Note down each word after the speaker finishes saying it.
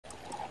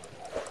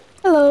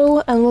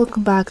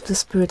welcome back to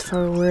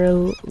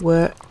Spiritfarer,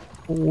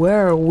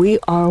 where we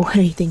are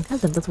waiting.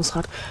 Damn, that was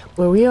hard.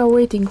 Where we are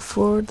waiting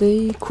for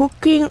the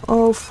cooking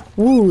of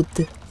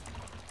wood.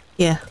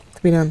 Yeah,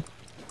 to be done.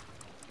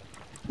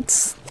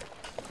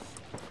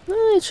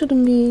 It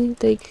shouldn't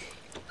take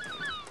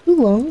too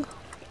long.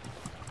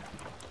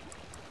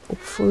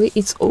 Hopefully,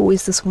 it's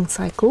always this one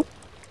cycle.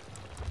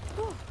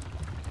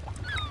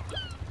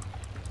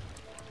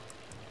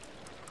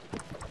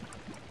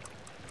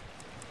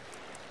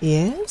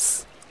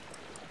 Yes.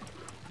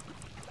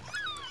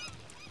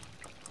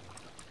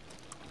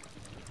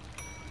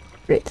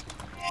 Great.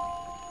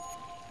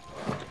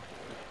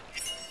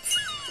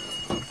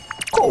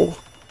 Coal.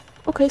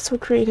 Okay, so we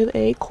created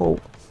a coal.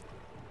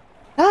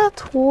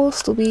 That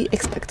was to be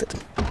expected.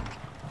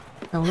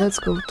 Now let's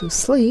go to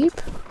sleep.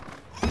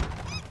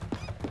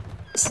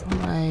 So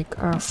like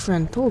our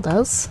friend told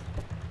us,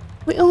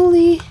 we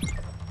only...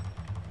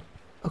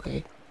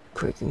 Okay,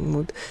 creating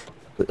mood.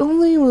 We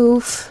only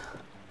move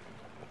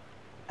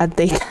at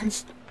daytime.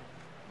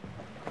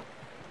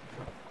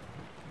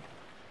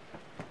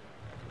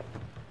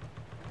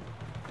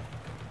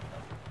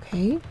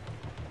 Okay.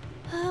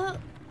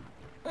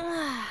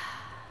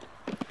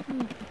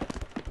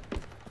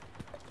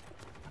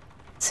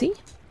 See?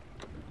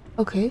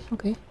 Okay.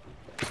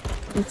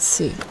 Let's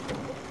see.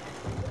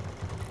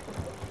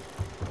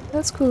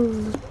 Let's go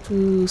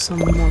to some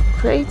more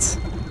crates.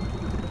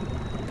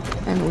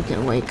 And we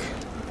can wake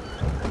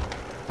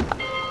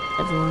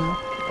everyone.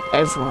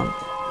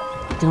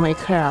 We can wake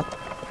her up.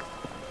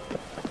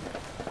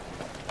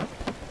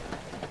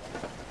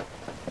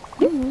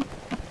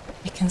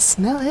 I can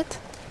smell it.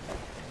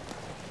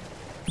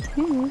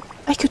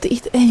 I could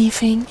eat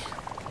anything.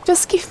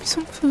 Just give me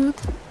some food.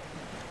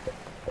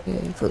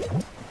 Okay, food.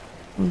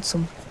 Want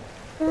some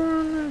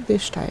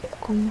dish type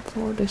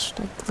comfort, dish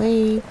type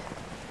plate.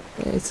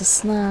 It's a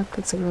snack,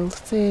 it's a grilled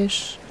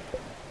fish.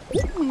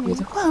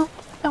 Well,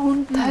 I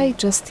won't die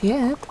just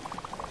yet.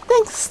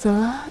 Thanks,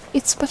 Stella.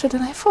 It's better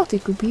than I thought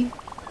it could be.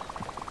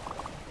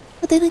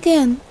 But then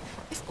again,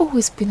 You've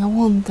always been a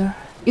wonder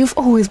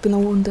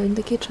in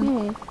the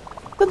kitchen.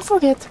 Don't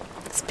forget,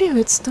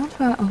 spirits don't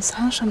run on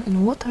sunshine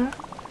and water.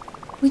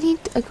 We need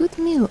a good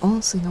meal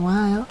once in a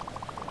while.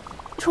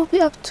 It will be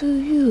up to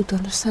you to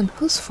understand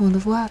who's fond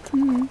of what.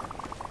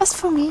 As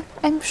for me,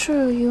 I'm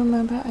sure you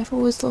remember I've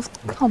always loved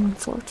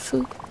comfort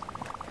food.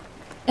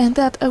 And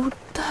that I would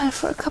die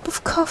for a cup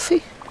of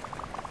coffee.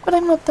 But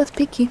I'm not that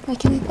picky, I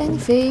can eat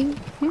anything.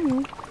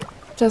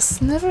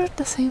 Just never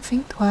the same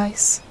thing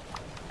twice.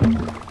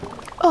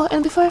 Oh,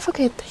 and before I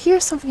forget,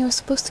 here's something I was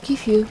supposed to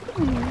give you.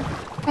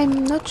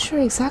 I'm not sure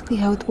exactly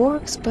how it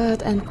works,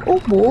 but an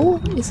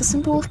obol is a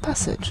symbol of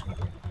passage.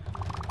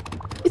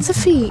 It's a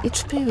fee each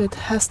spirit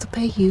has to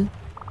pay you.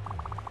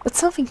 But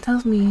something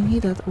tells me you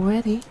need that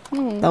already.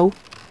 No.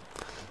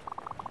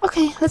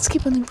 Okay, let's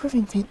keep on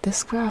improving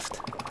this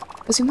craft.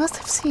 As you must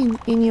have seen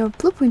in your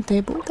blueprint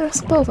table,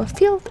 there's both a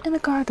field and a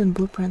garden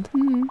blueprint.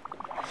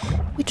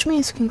 Which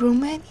means you can grow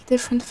many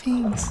different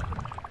things.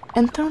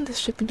 And turn this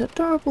ship into a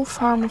adorable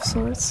farm of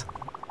sorts.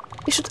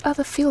 You should add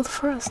a field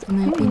first, in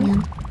my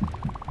opinion.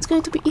 It's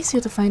going to be easier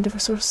to find the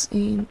resources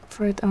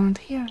for it around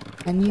here,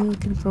 and you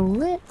can grow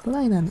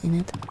linen in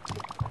it,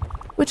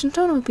 which in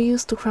turn will be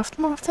used to craft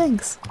more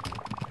things.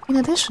 In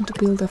addition to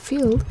build a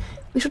field,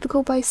 we should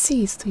go buy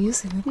seeds to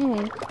use in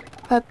it.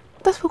 But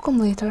that will come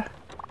later.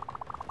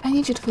 I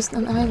need you to visit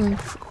an island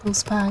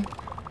close by.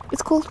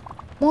 It's called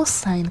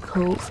Mossine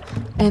Cove,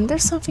 and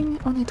there's something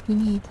on it we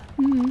need.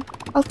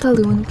 I'll tell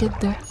you when we get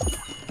there.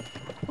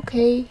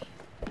 Okay.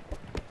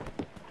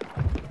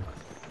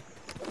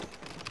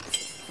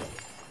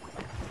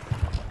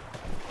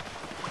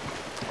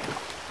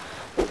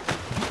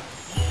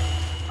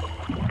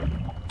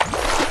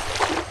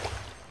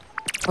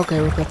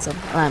 Okay, we've got some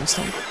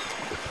limestone.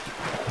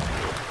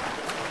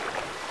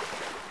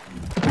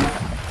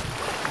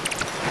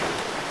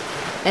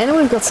 And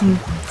we've got some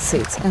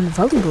seeds and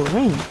valuable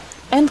ring.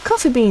 And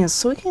coffee beans,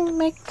 so we can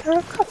make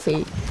our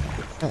coffee.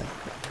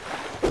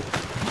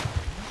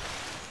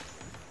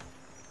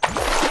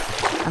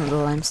 Another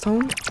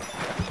limestone.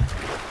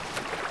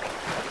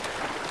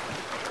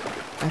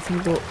 I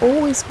think they'll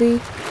always be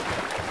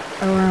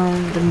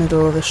around the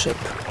middle of the ship.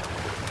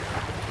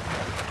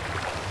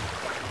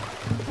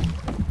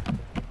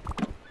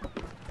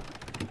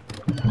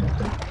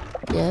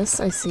 Yes,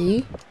 I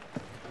see.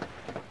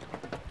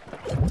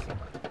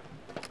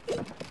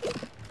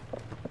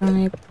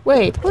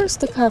 Wait, where's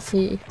the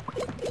coffee?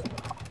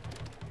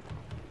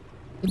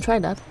 You can try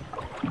that.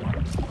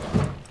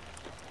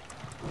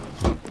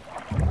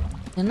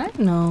 Can I?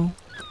 No.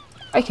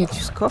 I can't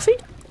use coffee?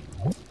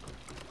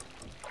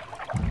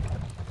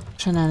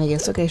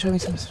 Shenanigans. Okay, show me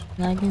some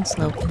shenanigans.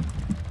 No.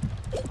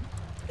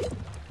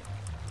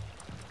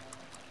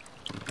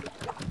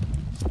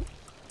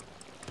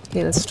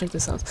 Okay, let's check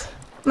this out.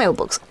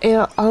 Mailbox.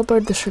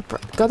 Albert the shipper.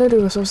 Gather the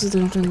resources to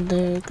enter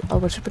the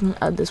Albert shipper and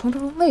add this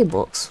wonderful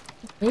mailbox.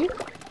 Okay.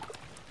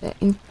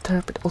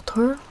 Interpret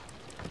author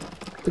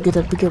to get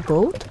a bigger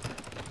boat.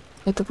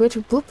 At the bridge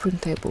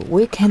blueprint table.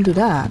 We can do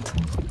that.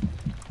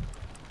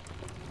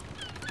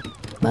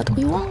 but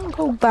we won't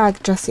go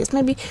back just yet.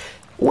 Maybe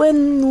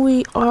when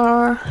we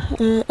are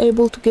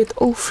able to get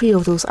all 3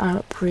 of those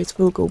upgrades,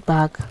 we'll go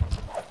back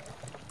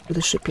to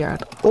the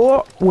shipyard,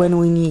 or when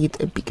we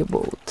need a bigger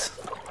boat.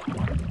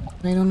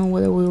 I don't know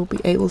whether we will be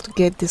able to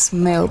get this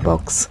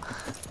mailbox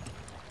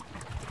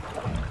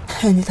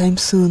anytime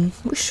soon.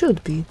 We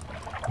should be.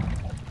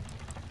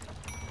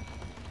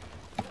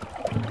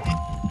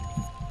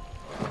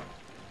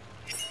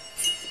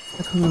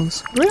 But who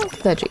knows? Real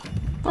veggie.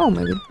 Oh,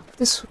 maybe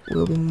this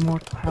will be more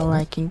to our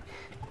liking.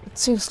 But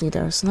seriously,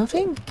 there's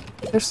nothing?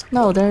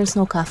 There is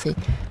no coffee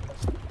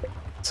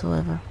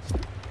whatsoever.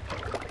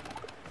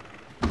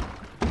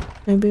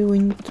 Maybe we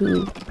need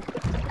to...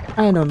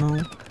 I don't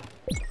know.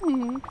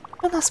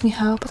 Don't ask me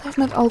how, but I've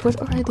met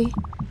Albert already.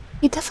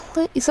 He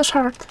definitely is a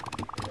shark.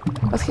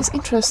 But his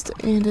interest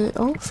in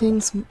all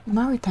things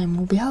maritime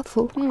will be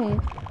helpful.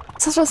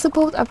 Such as the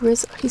boat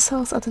upgrades he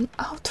sells at an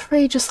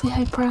outrageously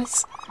high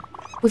price.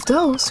 With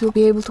those, you'll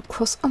be able to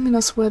cross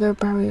ominous weather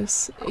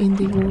barriers in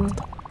the world.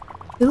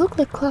 They look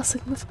like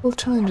classic mythical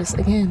challenges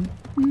again.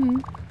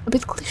 A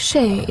bit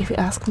cliché, if you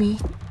ask me.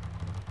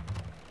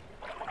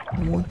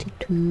 I wanted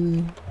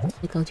to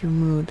check out your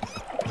mood.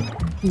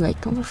 You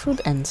like comfort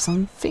food and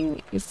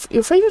something? If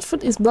your favorite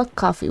food is black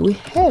coffee, we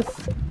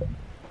have...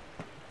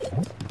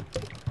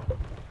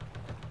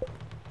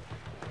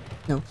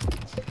 No.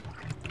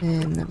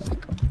 Never mind.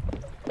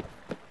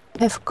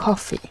 Have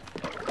coffee.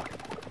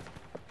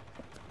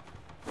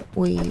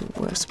 We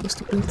were supposed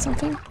to build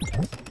something.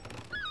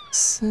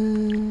 So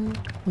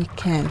we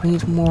can't. We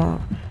need more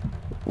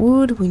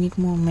wood. We need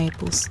more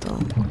maple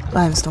stone.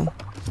 Limestone.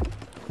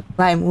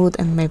 Lime wood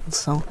and maple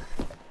stone.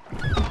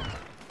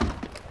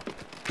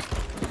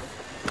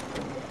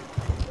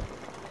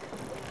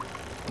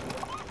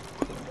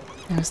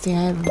 There's the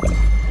island.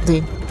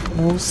 The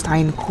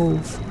Molstein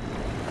Cove.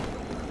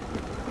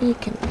 We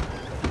can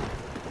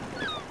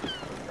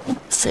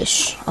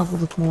fish a little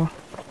bit more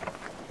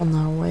on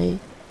our way.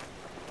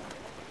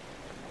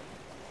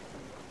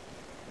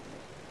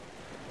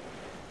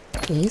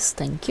 Please,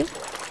 thank you.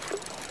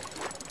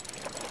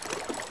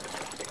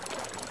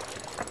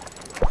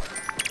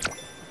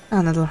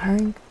 Another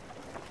herring.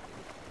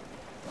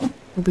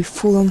 We'll be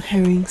full on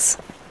herrings.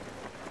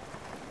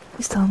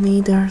 Please tell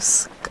me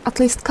there's at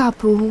least a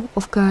couple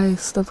of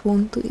guys that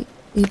want to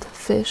eat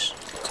fish.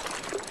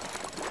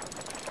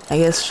 I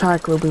guess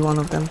Shark will be one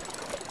of them,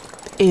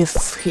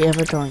 if he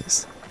ever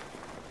joins.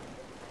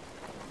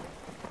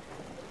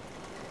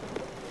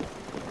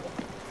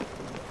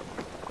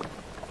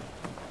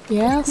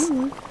 Yes?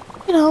 You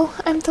know,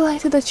 I'm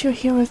delighted that you're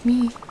here with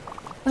me,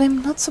 but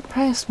I'm not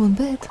surprised one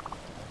bit.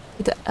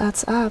 It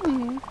adds up.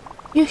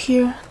 You're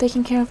here,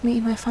 taking care of me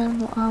in my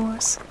final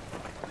hours.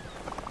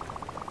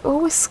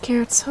 Always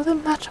cared so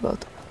damn much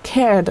about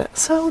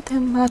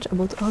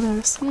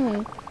others.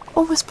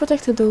 Always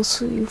protected those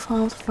who you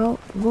found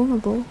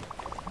vulnerable.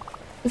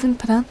 Even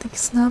pedantic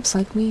snobs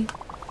like me.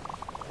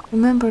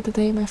 Remember the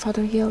day my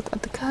father yelled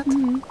at the cat?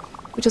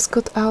 We just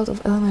got out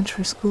of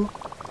elementary school.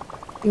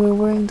 You were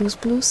wearing those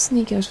blue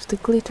sneakers with the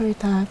glittery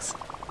tags.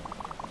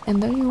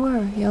 And there you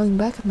were, yelling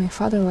back at my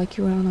father like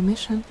you were on a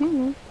mission.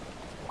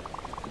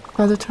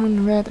 Father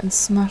turned red and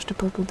smashed the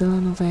purple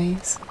Delano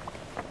vase.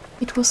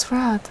 It was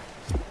rad.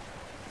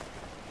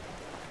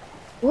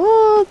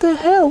 What the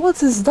hell?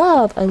 What is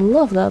that? I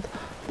love that.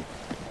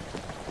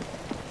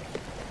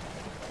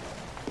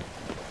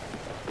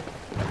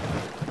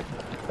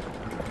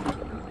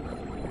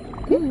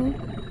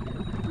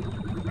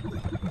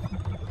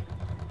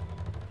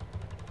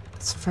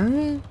 It's a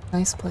very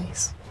nice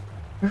place.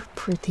 Very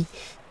pretty.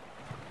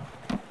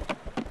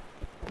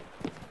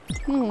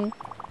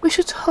 We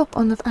should hop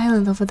on that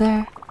island over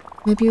there.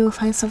 Maybe you'll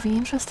find something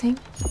interesting.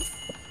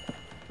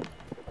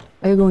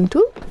 Are you going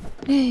to?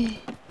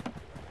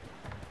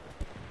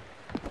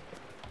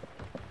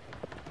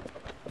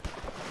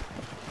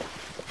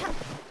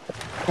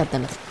 God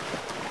damn it.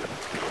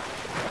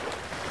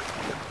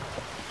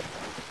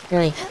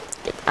 Really,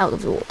 get out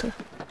of the water.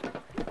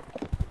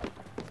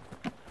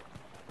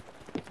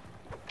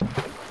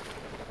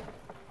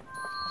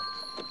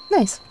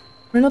 Nice.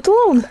 We're not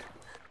alone.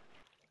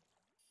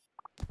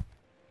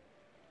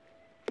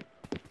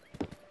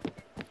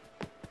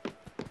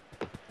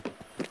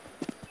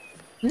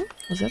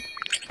 What's that?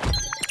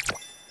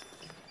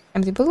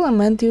 Empty bottle and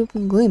medium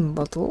glim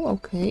bottle,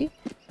 okay.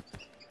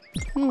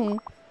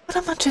 What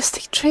a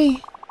majestic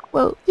tree.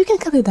 Well, you can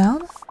cut it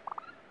down.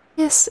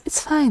 Yes, it's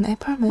fine, I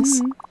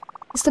promise.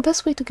 It's the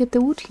best way to get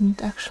the wood you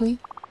need, actually.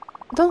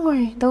 But don't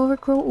worry, they'll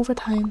regrow over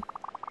time.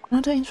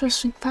 Another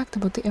interesting fact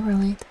about the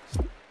Everlight.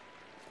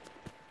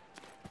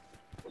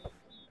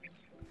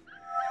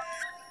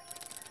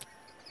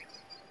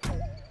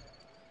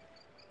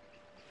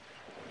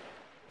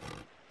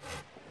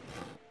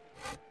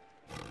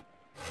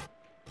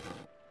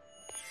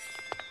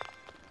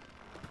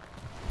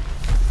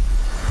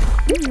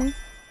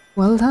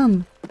 Well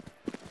done.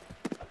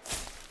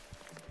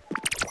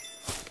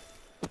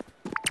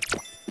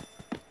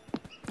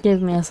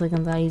 Give me a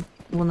second, I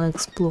wanna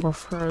explore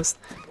first.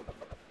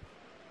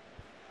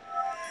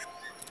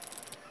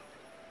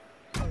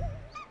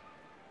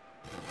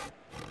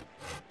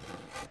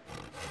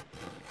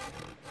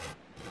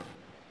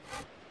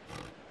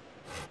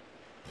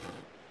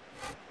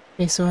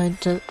 Okay, so I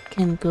just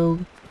can't go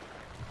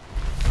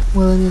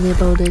willingly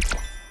about it.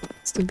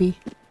 It's to be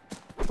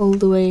all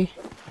the way.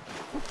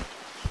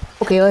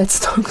 Okay, let's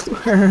talk to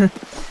her.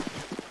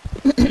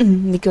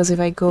 Because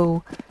if I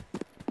go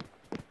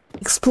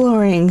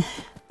exploring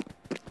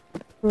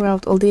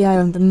throughout all the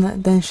island,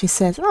 and then she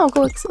says, "Oh,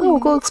 go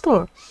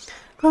explore.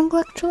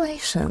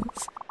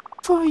 Congratulations,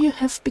 for you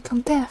have become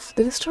death,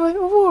 the destroyer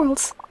of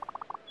worlds."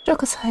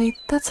 Joke aside,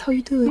 that's how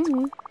you do it.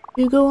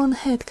 You go on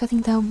ahead,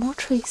 cutting down more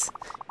trees.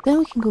 Then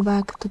we can go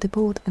back to the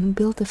boat and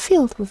build a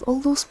field with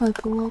all those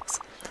smoky logs.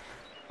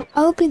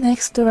 I'll be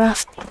next to the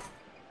raft.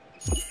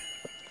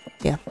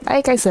 Yeah,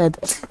 like I said.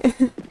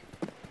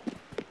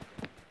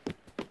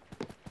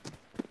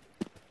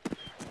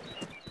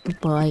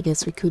 Well, I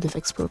guess we could have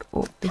explored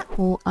the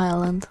whole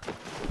island.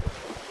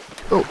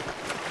 Oh.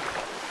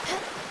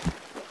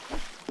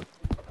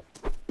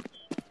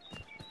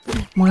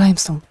 More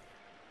limestone.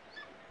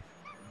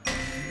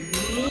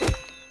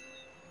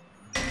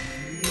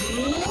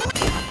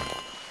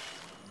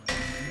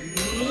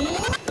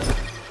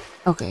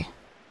 Okay.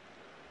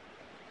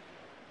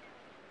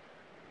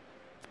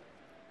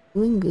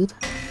 Doing good.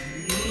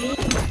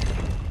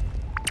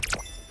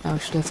 Now we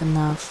should have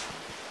enough.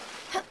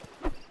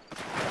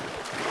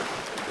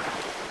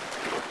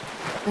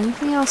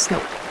 Anything else? No.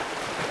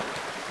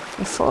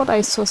 I thought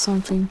I saw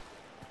something.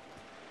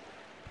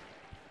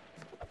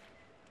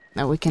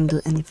 Now we can do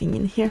anything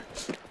in here.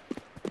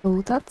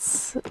 So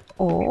that's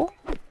all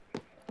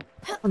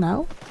for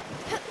now.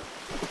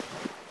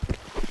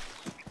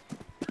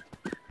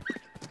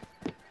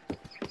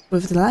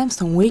 With the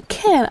limestone we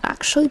can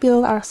actually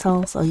build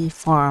ourselves a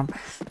farm.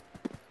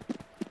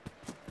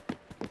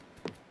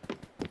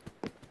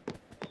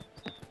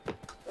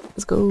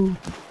 Let's go.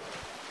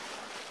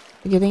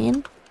 You getting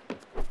in?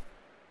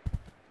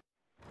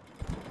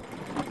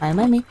 Hi,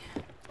 mommy.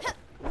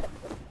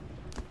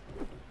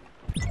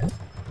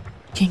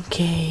 Can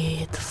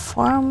get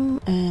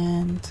farm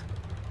and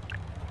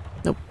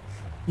nope.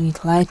 We need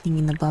lightning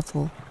in the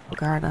bottle for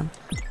garden.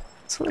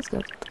 So let's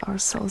get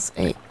ourselves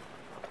a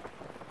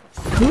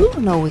two?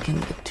 No, we can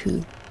get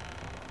two.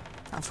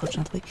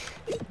 Unfortunately.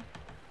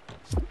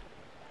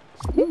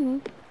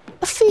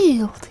 A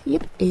field!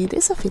 Yep, it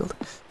is a field.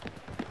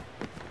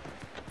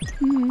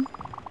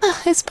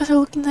 Ah, it's better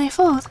looking than I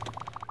thought.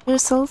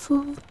 There's a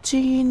little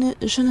je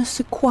ne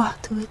sais quoi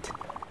to it.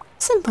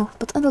 Simple,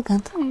 but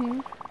elegant.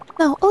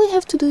 Now, all you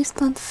have to do is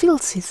plant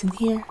field seeds in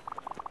here.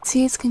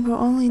 Seeds can grow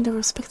only in their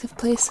respective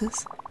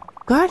places.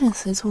 Garden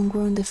seeds won't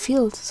grow in the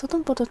field, so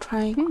don't bother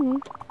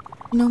trying.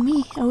 You know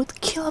me, I would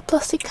kill a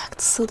plastic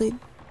cactus so they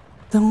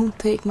don't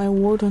take my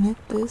word on it,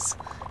 please.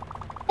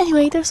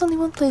 Anyway, there's only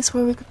one place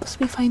where we could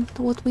possibly find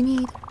what we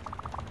need.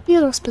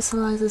 Theodore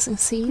specializes in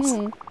seeds.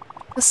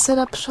 Has set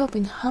up shop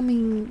in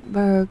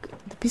Hummingbird,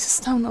 the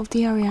busiest town of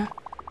the area.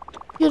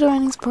 Theodore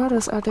and his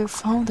brothers are the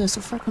founders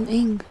of Raccoon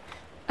Inc.,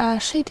 a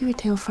shady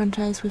retail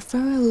franchise with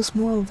very loose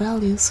moral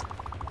values.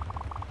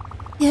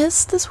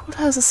 Yes, this world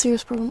has a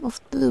serious problem of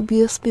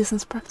dubious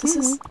business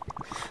practices.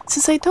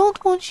 Since I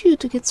don't want you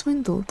to get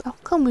swindled, I'll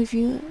come with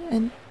you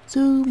and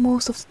do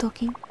most of the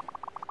talking.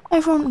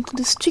 I've run into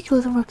this cheeky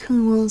little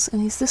raccoon once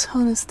and his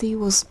dishonesty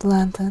was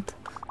blatant.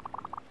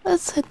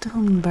 Let's head to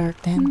Hummingbird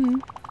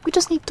then. We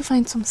just need to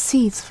find some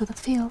seeds for the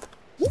field.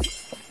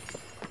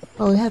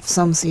 Well, we have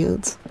some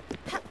seeds.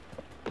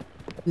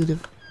 Could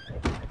have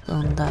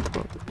done that,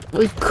 but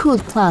we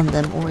could plant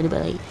them already,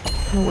 but I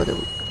don't know whether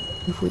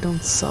if we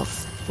don't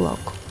soft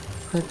block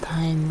the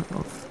time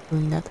of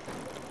doing that.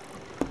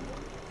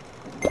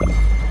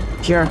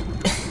 Here.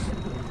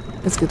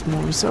 Let's get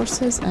more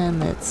resources and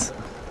let's...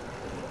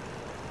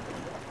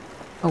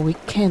 Oh, we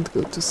can't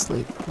go to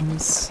sleep on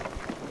this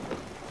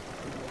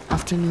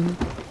afternoon.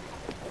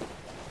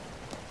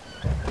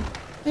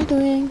 What are you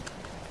doing?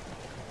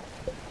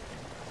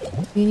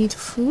 You need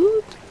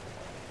food?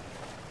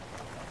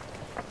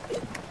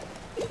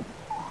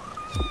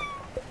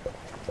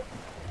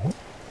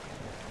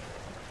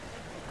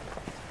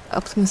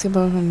 Optimistic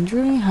about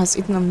enduring, has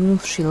eaten a meal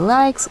she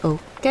likes,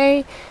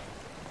 okay.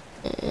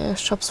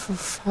 Shops for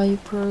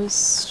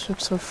vipers,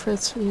 shops for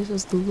fruits,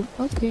 uses the loop,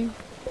 okay.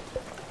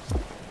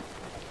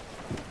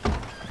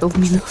 Told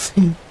me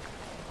nothing.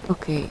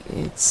 Okay,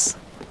 it's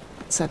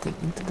setting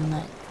into the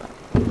night,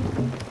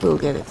 but we'll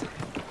get it.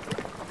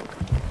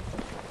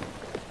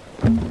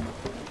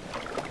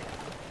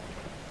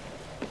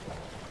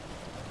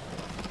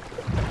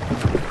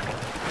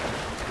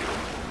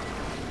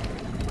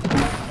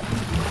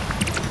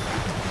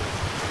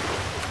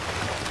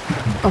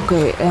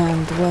 Okay,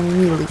 and when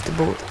we leave the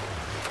boat,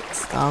 it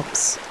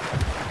stops.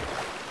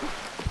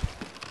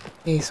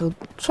 Okay, so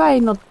try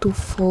not to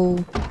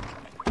fall.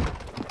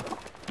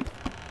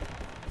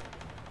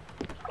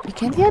 You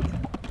can't yet?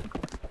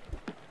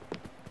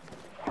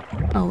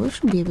 Oh, we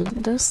should be able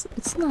to.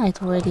 It's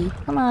night already.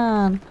 Come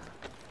on.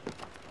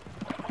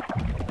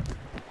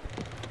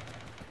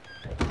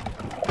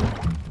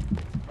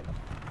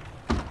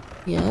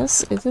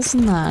 Yes, it is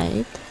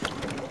night.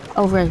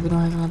 Oh, right, we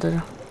don't have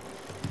another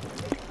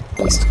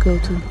place to go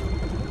to.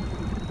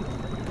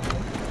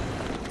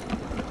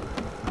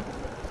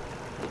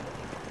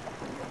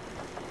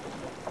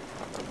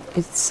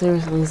 It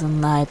seriously is a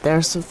night.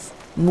 There's a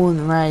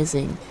moon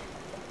rising.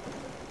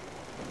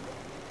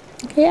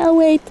 Okay, I'll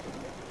wait.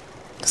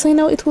 Because I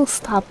know it will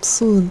stop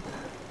soon.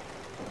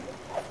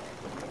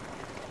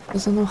 I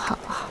don't know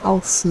how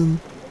soon.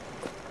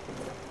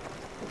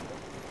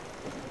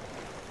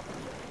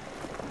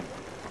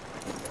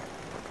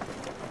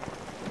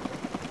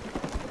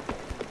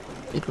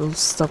 It will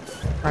stop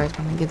right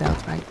when I get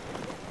out, right?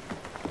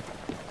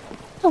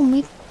 Tell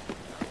me.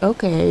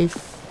 Okay,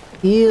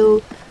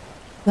 feel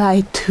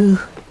like to.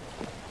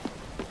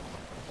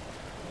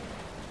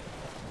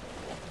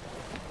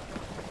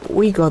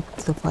 We got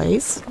the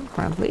place,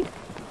 apparently.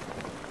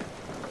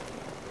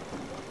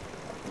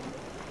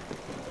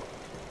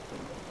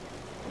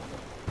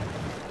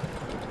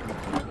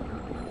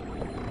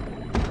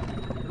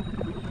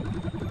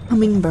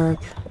 Embark.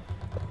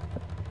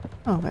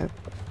 Oh, well.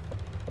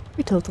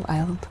 We total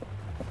island.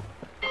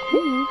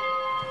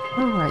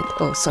 Alright.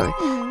 Oh, sorry.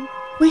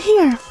 We're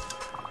here.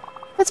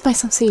 Let's buy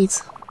some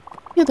seeds.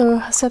 Theodore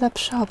has set up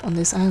shop on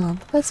this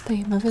island. Let's pay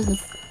him a visit.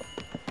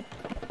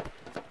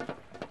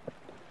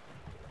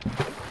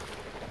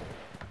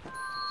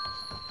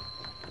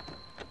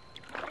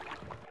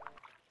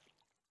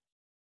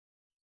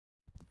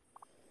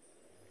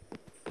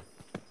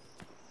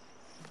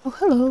 Oh,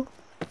 hello.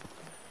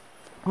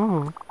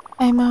 Oh.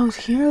 I'm out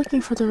here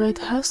looking for the right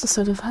house to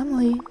start a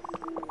family.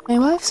 My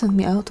wife sent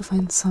me out to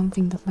find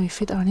something that might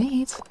fit our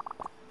needs.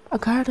 A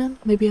garden,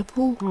 maybe a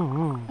pool.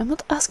 I'm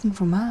not asking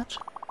for much.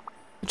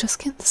 I just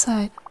can't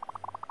decide.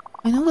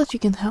 I know that you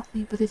can help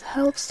me, but it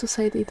helps to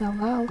say it out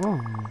loud.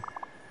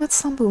 Let's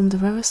stumble on the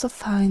rarest of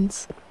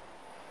finds.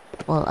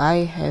 Well,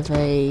 I have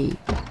a...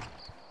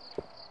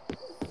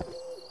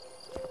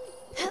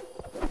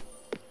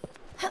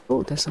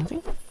 Oh, there's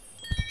something.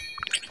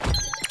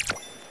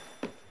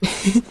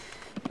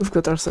 We've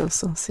got ourselves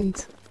some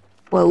seeds.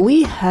 Well,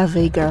 we have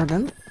a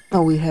garden.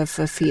 Oh, we have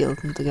a field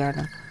in the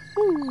garden.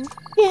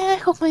 Yeah, I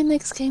hope my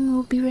next game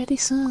will be ready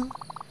soon.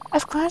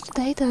 I've crashed the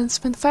data and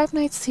spent 5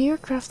 nights here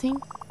crafting.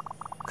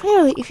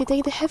 Clearly, if you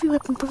take the heavy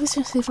weapon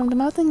proficiency from the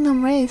Mountain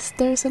Gnome race,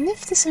 there's a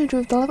nifty synergy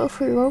with the level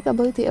 3 rogue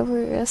ability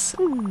Everest.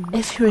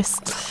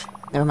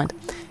 Never mind.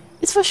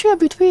 It's for sure a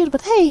bit weird,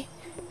 but hey!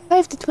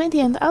 5d20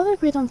 and outer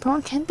grid on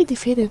prawn can't be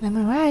defeated, am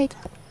I right?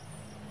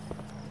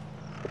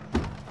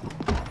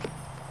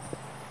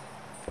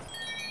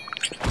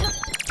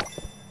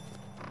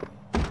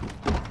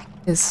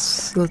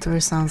 This literally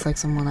sounds like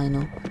someone I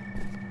know.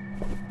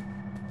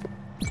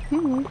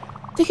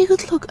 Take a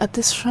good look at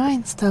this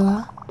shrine,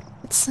 Stella.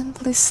 It's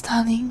simply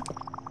stunning.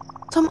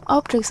 Some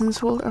objects in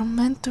this world are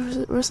meant to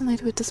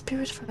resonate with the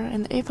Spiritfarer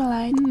and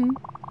Everlight.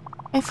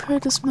 I've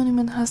heard this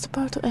monument has the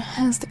power to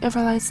enhance the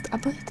Everlight's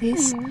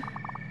abilities.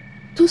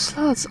 2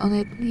 slots on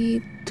it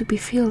need to be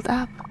filled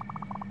up.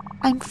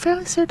 I'm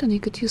fairly certain you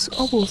could use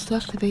obols to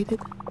activate it.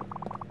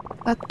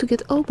 But to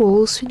get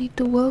obols, you need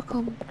to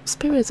welcome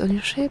spirits on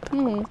your ship.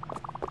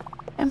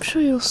 I'm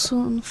sure you'll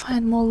soon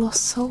find more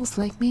lost souls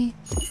like me.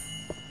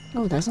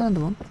 Oh, there's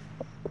another one.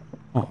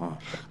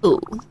 Oh,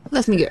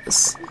 let me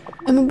guess.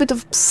 I'm a bit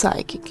of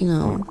psychic, you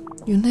know.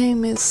 Your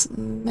name is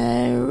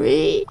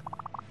Mary?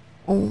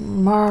 Or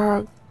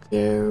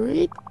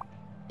Marguerite?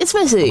 It's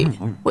Missy!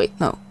 Wait,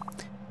 no.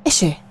 Is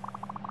she?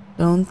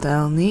 Don't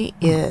tell me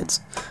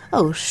it's...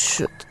 Oh,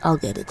 shoot, I'll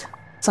get it.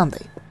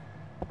 Someday.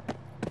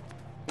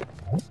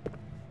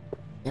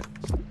 Yep.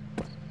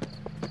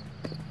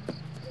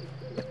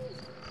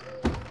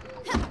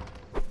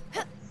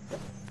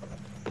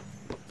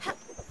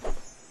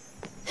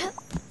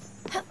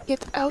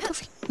 Get out of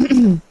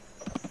here.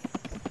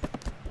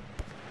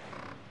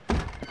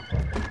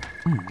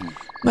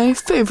 My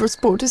favorite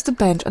sport is the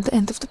bench at the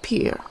end of the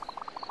pier.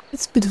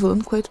 It's beautiful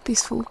and quite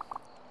peaceful.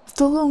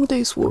 After a long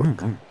day's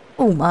work.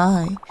 Oh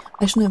my,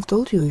 I shouldn't have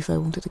told you if I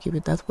wanted to keep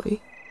it that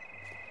way.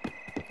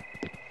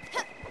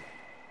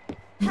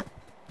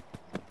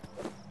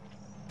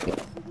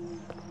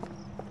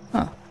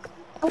 Huh.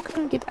 How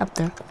can I get up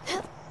there?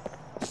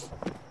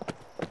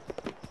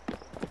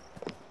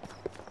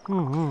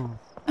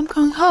 I'm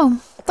going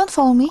home. Don't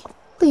follow me,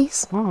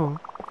 please. I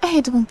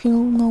hate it when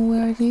people know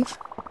where I live.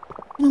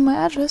 You know my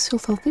address, you'll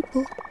tell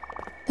people.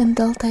 Then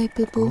they'll tell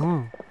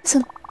people.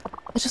 Listen,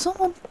 I just don't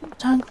want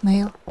junk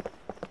mail.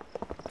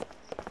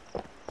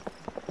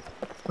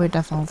 We're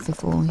definitely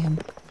following him.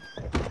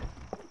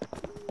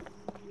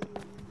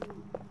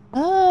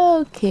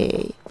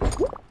 Okay.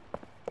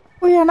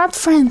 We are not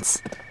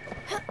friends.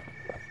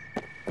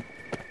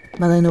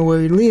 But I know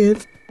where you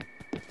live.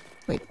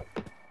 Wait.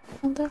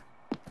 Down there?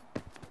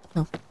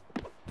 No.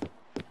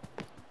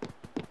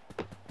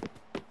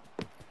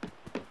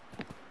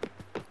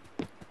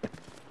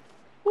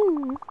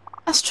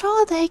 A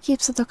stroll a day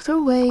keeps the doctor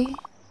away.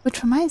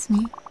 Which reminds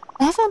me,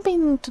 I haven't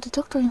been to the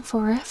doctor in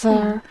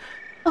forever.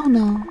 Oh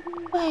no.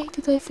 Why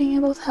did I think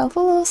about health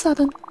all of a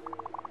sudden?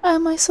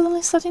 Am I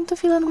suddenly starting to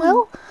feel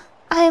unwell?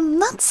 I am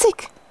not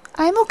sick.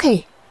 I am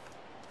okay.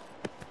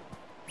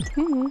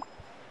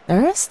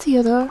 There's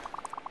Theodore.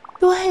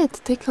 Go ahead,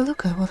 take a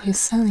look at what he's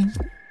selling.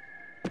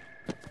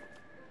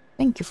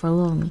 Thank you for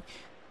allowing me.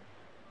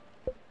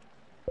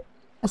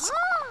 Let's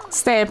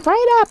step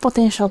right up,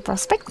 potential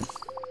prospect.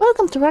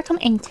 Welcome to Recon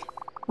Inc.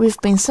 We've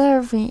been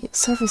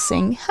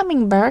servicing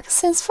Hummingbird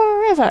since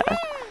forever.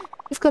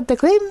 You've got the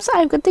glimpse,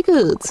 I've got the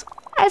goods.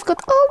 I've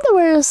got all the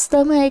wares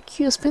that make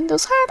you spin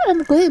those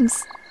hard-earned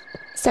glimpse.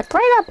 Step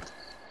right up.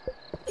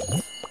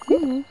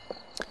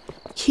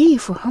 Key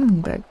for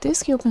Hummingbird.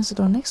 This key opens the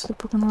door next to the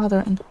broken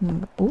ladder and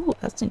Hummingbird. Oh,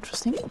 that's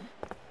interesting.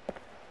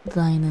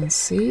 Vine and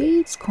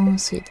seeds, corn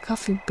seed,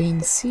 coffee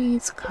bean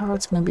seeds,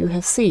 carrots. Maybe we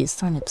have seeds,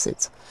 turnip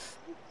seeds.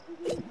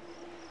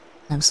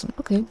 Limestone.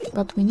 Okay,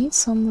 but we need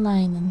some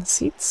line and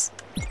seeds.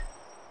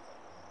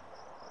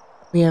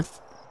 We have.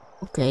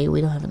 Okay,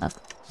 we don't have enough.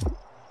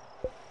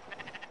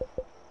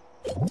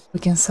 We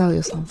can sell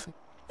you something.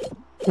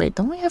 Wait,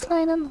 don't we have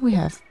linen? We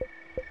have.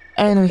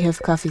 And we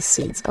have coffee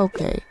seeds.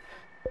 Okay.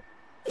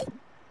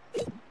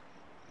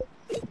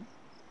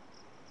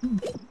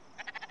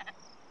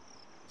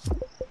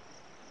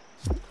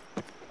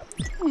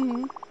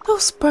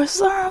 Those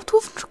birds are out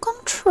of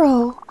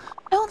control.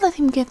 I won't let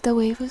him get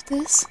away with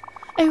this.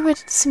 Are you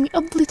ready to see me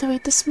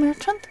obliterate this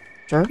merchant?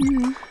 Sure.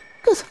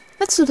 Good,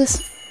 let's do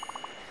this.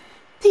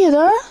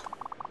 Theodore,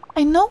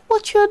 I know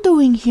what you're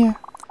doing here.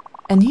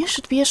 And you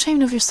should be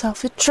ashamed of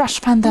yourself, you trash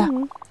panda.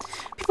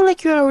 People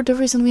like you are the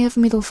reason we have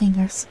middle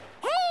fingers.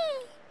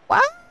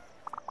 What?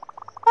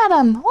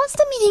 Madam, what's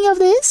the meaning of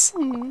this?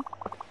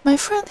 My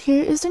friend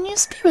here is the new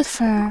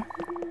Spiritfarer.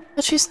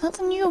 But she's not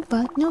a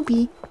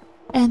newbie.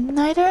 And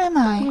neither am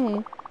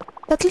I.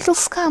 That little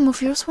scam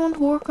of yours won't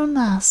work on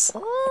us.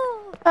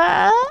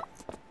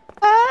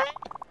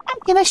 I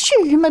can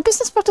assure you my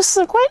business practices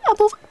are quite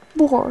above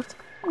board.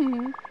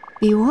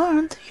 Be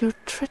warned, you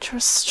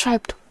treacherous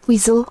striped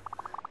weasel.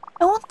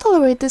 I won't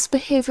tolerate this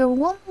behavior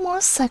one more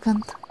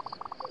second.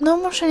 No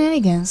more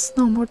shenanigans,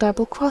 no more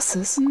double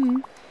crosses.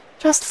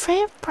 Just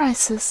fair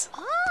prices.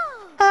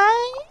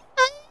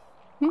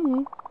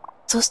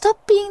 So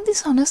stop being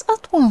dishonest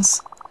at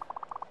once.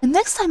 And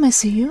next time I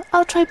see you,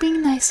 I'll try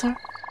being nicer.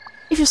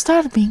 If you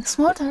start being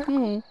smarter.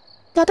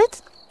 Got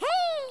it?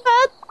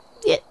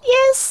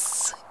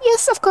 Yes.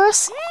 Yes, of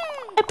course.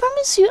 I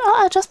promise you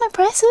I'll adjust my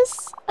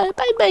prices. I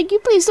beg you,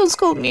 please don't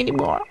scold me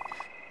anymore.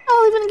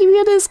 I'll even give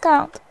you a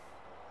discount.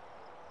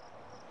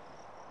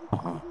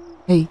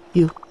 Hey,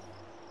 you.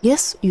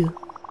 Yes, you.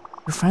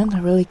 Your friend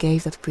really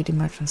gave that pretty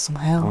merchant some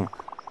hell.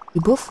 You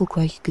both look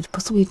like you could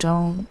possibly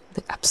join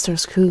the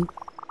upstairs crew.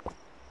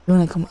 You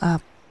wanna come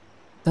up,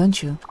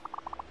 don't you?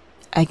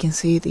 I can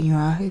see it in your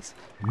eyes.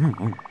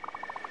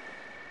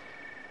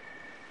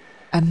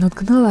 I'm not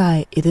gonna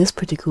lie, it is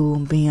pretty cool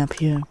being up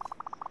here.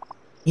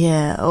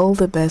 Yeah, all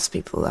the best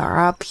people are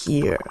up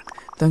here.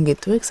 Don't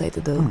get too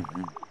excited though.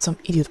 Some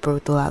idiot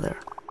broke the ladder.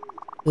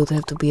 You'd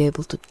have to be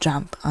able to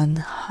jump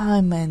and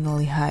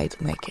manually high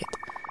to make it.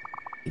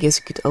 I guess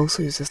you could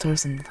also use the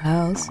stairs in the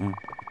house,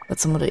 but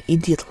some other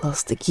idiot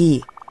lost the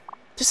key.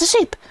 There's a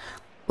ship!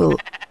 Well,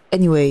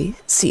 anyway,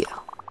 see ya.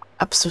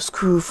 Upstairs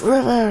crew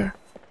forever!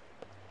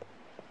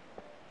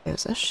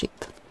 There's a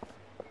ship.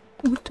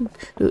 What to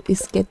do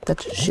is get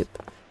that ship.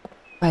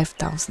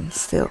 5,000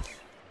 still.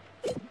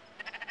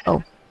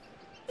 Oh,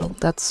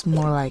 that's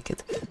more like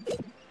it.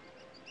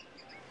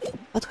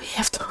 But we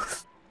have to.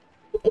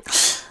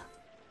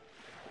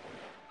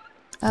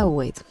 Oh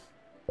wait.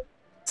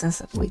 Since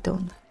that we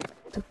don't.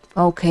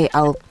 Okay,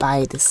 I'll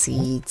buy the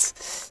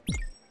seeds.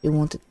 You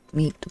wanted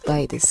me to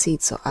buy the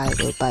seeds, so I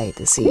will buy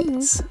the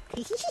seeds.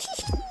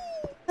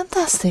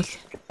 Fantastic.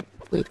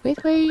 Wait.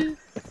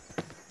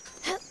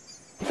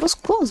 It was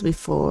closed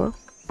before.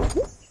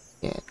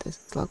 Yeah, this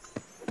is locked.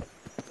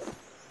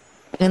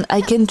 And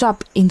I can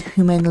jump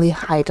inhumanly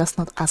high, just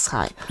not as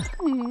high.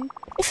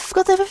 If you've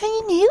got everything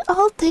you need,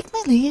 I'll take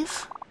my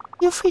leave.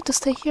 You're free to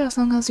stay here as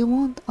long as you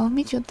want. I'll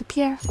meet you at the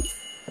pier.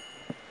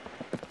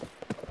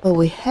 Well,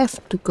 we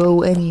have to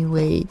go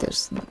anyway.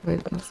 There's not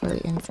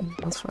really anything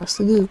else for us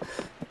to do.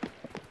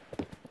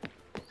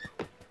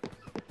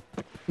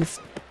 We've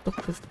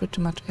talked with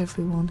pretty much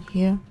everyone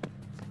here.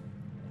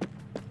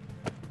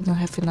 We don't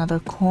have another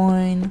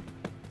coin.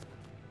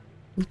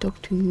 We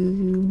talked to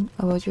you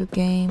about your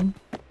game.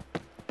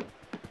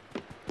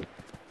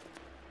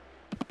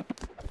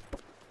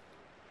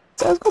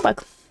 So let's go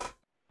back.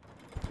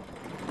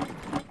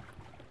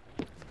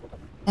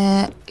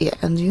 Yeah,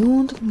 and you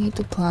wanted me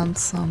to plant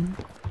some.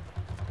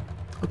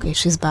 Okay,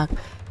 she's back. I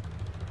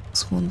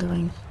was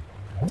wondering.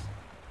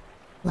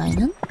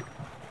 Linen?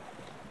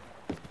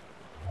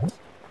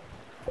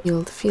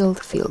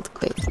 Field.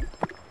 Great.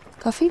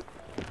 Coffee?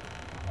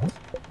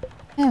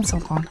 And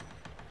some corn.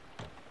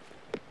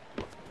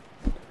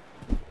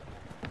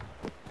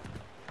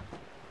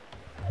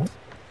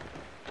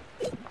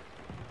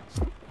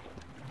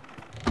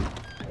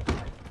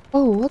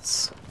 Oh,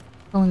 what's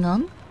going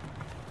on?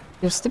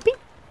 You're sleeping?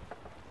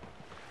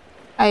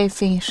 I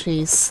think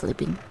she's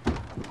sleeping.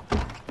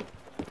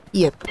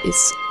 Yep,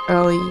 it's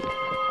early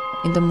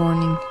in the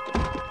morning.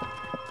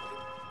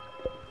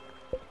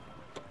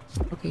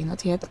 Okay,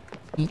 not yet.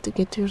 Need to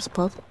get to your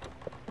spot.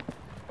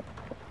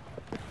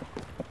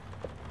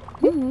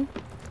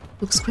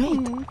 Looks great.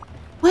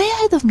 Way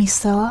ahead of me,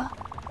 Stella.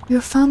 Your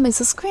farm is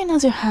as green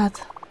as your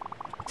hat.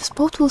 This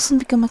boat will soon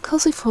become a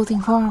cozy floating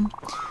farm.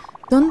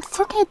 Don't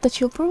forget that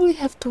you'll probably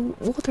have to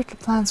water the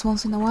plants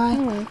once in a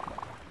while.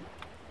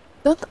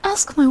 Don't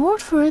ask my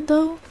word for it,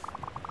 though.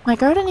 My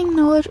gardening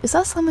knowledge is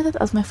as limited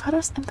as my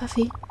father's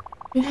empathy.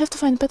 You have to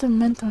find better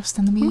mentors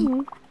than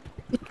me.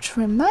 Which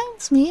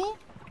reminds me,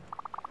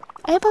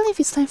 I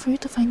believe it's time for you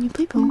to find new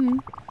people.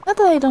 Not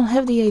that I don't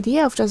have the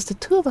idea of just the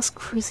two of us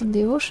cruising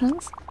the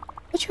oceans,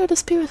 but you're the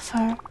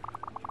Spiritfarer,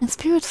 and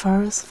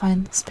Spiritfarers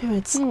find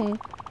spirits.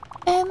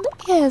 And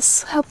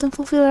yes, help them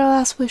fulfill their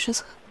last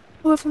wishes,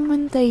 however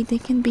mundane they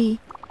can be.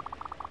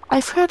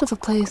 I've heard of a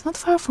place not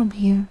far from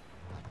here,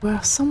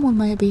 where someone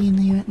might be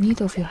in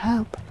need of your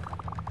help.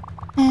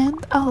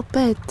 And I'll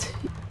bet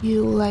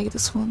you'll like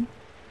this one,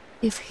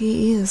 if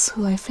he is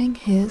who I think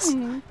he is.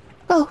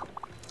 Well,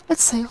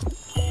 let's sail.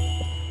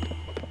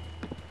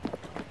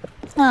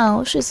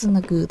 Oh, she's in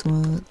a good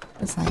mood.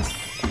 That's nice.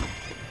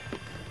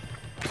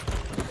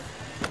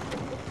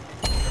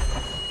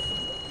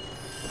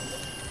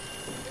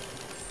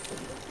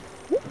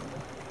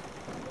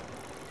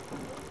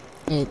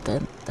 Okay,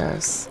 then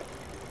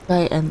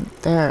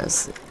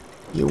there's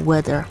the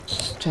weather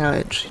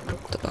challenge you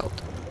talked about.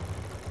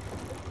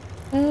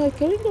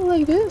 Can you go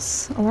like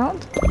this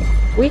around?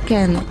 We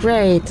can,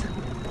 great.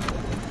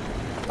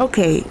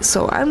 Okay,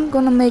 so I'm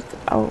gonna make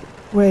our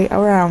way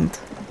around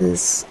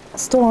this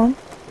storm,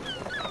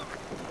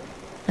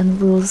 and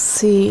we'll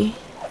see.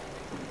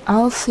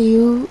 I'll see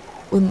you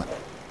when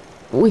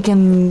we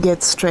can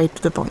get straight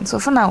to the point. So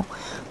for now,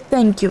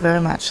 thank you very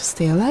much.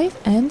 Stay alive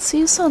and see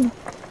you soon.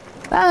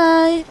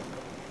 Bye!